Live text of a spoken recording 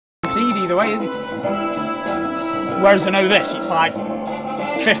either way, is it? Whereas I know this, it's like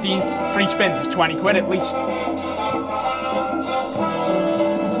 15 free spins is 20 quid at least.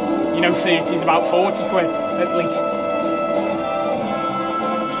 You know, 30 is about 40 quid at least.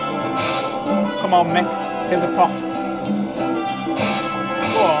 Come on, Mick, here's a pot.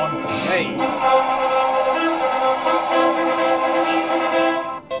 Go on, hey.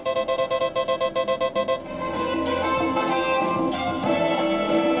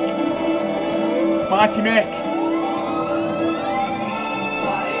 Mighty Mick.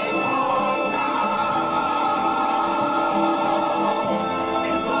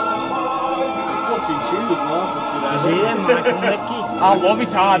 Fucking tune with laughing. Is he in, Michael Mickey? I love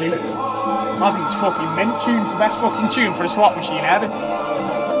it, I do. I think it's fucking mint tune. It's the best fucking tune for a slot machine ever.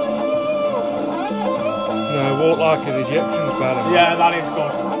 No, Walk Like an Egyptian's better. Yeah, that is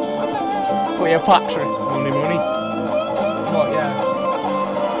good. Cleopatra. Money, money. But yeah.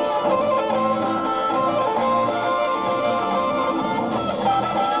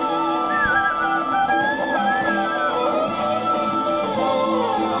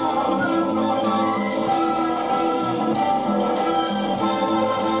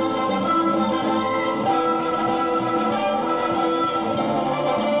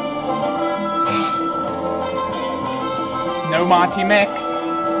 No Mighty Mick.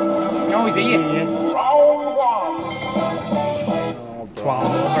 No, he's here.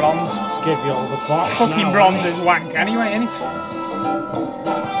 12 bronze. Let's give you all the pots. Fucking now, bronze is wank anyway, isn't it?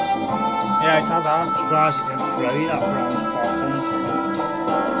 Yeah, it has that. I'm surprised you didn't throw you that bronze pot in.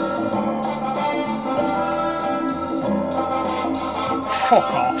 Fuck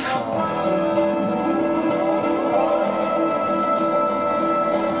off.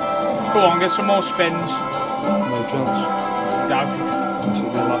 Go on, get some more spins. No chance. Doubt it. This will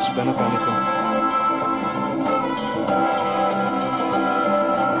be the last spin if anything.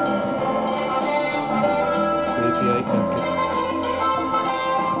 $38, thank you.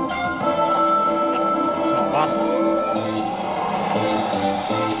 It's not bad.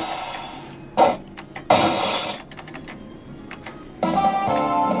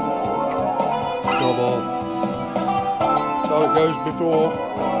 Double. So it goes before.